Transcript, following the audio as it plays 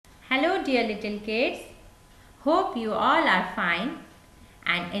Hello dear little kids, hope you all are fine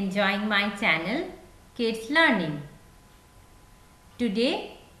and enjoying my channel Kids Learning.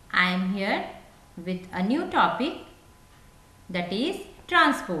 Today I am here with a new topic, that is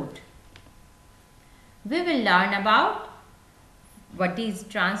transport. We will learn about what is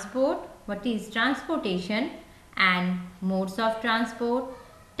transport, what is transportation and modes of transport,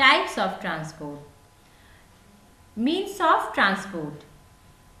 types of transport, means of transport.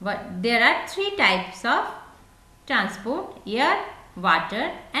 There are three types of transport: air,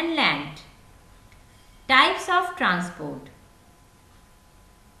 water and land. Types of transport.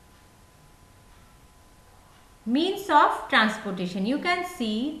 Means of transportation. You can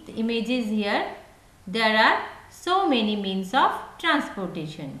see the images here. There are so many means of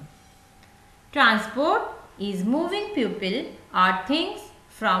transportation. Transport is moving people or things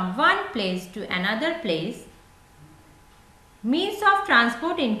from one place to another place. Means of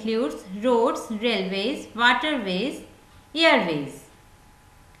transport includes roads, railways, waterways, airways.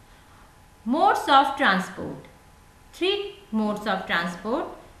 Modes of transport. Three modes of transport: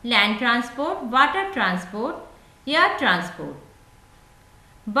 land transport, water transport, air transport.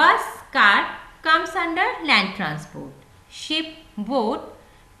 Bus, car comes under land transport. Ship, boat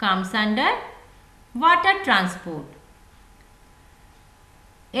comes under water transport.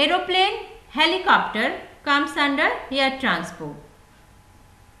 Aeroplane, helicopter comes under air transport.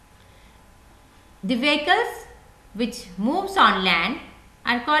 The vehicles which moves on land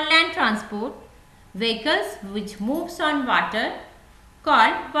are called land transport. Vehicles which moves on water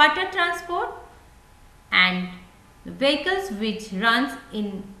called water transport, and vehicles which runs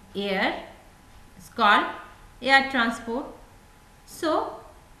in air is called air transport. So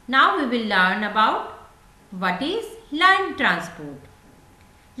now we will learn about what is land transport.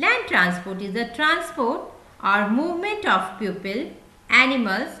 Land transport is the transport or movement of people,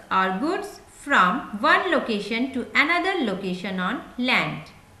 animals or goods from one location to another location on land.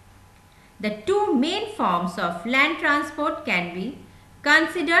 The two main forms of land transport can be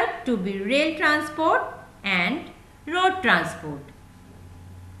considered to be rail transport and road transport.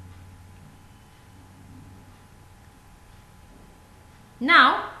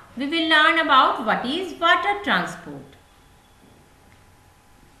 Now we will learn about what is water transport.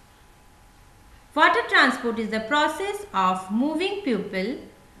 Water transport is the process of moving people,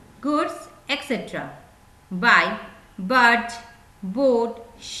 goods, etc. by barge, boat,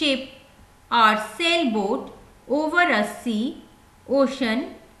 ship or sailboat over a sea,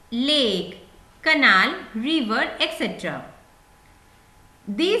 ocean, lake, canal, river, etc.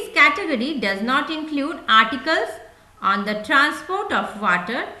 This category does not include articles on the transport of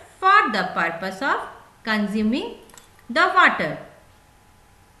water for the purpose of consuming the water.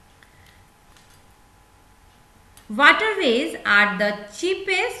 Waterways are the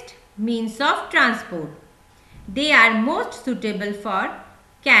cheapest means of transport. They are most suitable for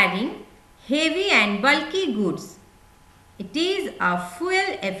carrying heavy and bulky goods. It is a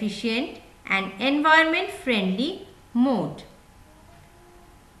fuel efficient and environment friendly mode.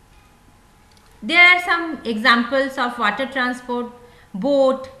 There are some examples of water transport: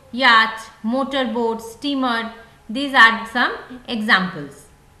 boat, yacht, motorboat, steamer. These are some examples.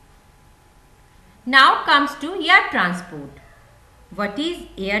 Now comes to air transport. What is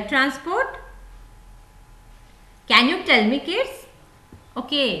air transport? Can you tell me, kids?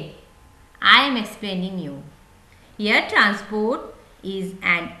 Okay, I am explaining you. Air transport is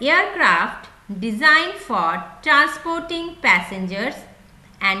an aircraft designed for transporting passengers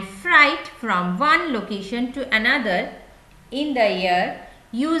and freight from one location to another in the air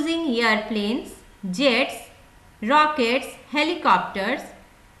using airplanes, jets, rockets, helicopters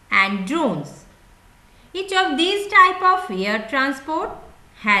and drones. Each of these types of air transport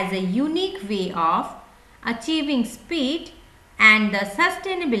has a unique way of achieving speed and the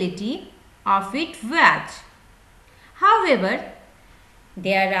sustainability of its voyage. However,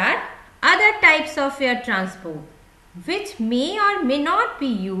 there are other types of air transport which may or may not be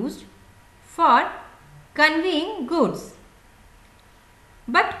used for conveying goods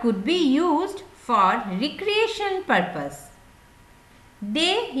but could be used for recreational purpose.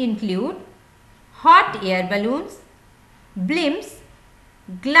 They include hot air balloons, blimps,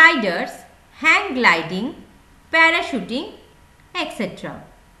 gliders, hang gliding, parachuting, etc.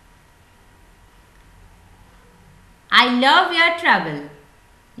 I love air travel.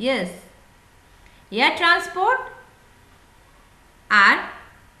 Yes, air transport are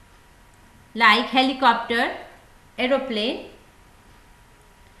like helicopter, aeroplane.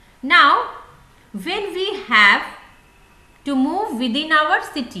 Now, when we have to move within our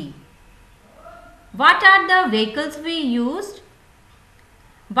city, what are the vehicles we used?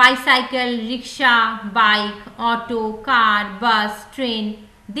 Bicycle, rickshaw, bike, auto, car, bus, train.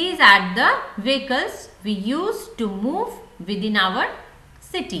 These are the vehicles we use to move within our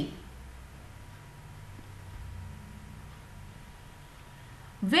city.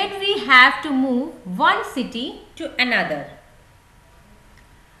 When we have to move one city to another,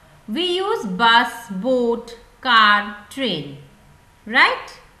 we use bus, boat, car, train,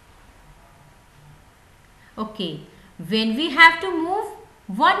 right? Okay, when we have to move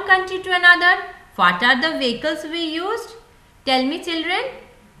one country to another, what are the vehicles we used? Tell me, children.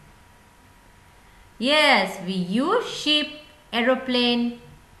 Yes, we use ship, aeroplane,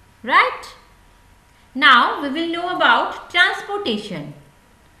 right? Now we will know about transportation.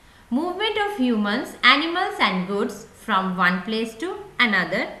 Movement of humans, animals and goods from one place to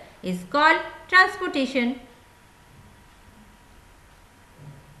another is called transportation.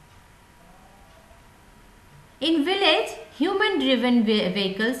 In village, human driven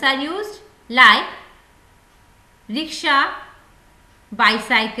vehicles are used like rickshaw,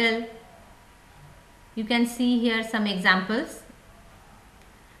 bicycle. You can see here some examples.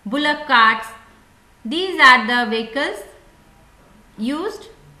 Bullock carts. These are the vehicles used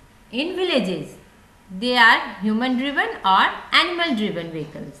in villages. They are human driven or animal driven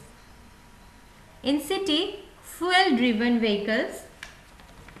vehicles. In city, fuel driven vehicles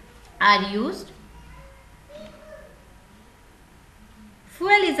are used.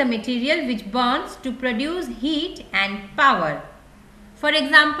 Fuel is a material which burns to produce heat and power. For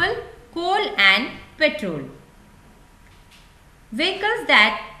example, coal and petrol. Vehicles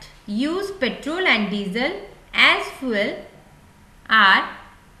that use petrol and diesel as fuel are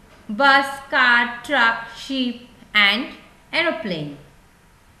bus, car, truck, ship and aeroplane.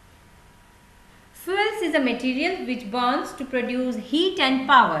 Fuels is a material which burns to produce heat and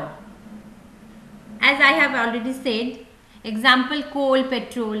power. As I have already said, example coal,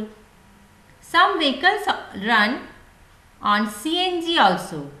 petrol. Some vehicles run on CNG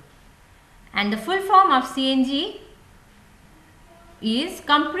also, and the full form of CNG is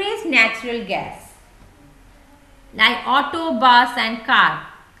compressed natural gas. Like auto, bus and car.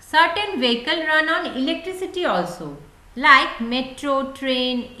 Certain vehicles run on electricity also, like metro,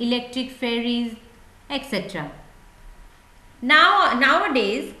 train, electric ferries, etc.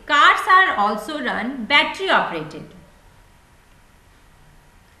 Nowadays, cars are also run battery operated.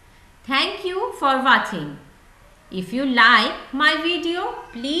 Thank you for watching. If you like my video,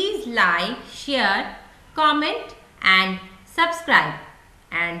 please like, share, comment and subscribe.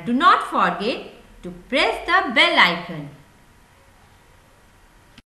 And do not forget to press the bell icon.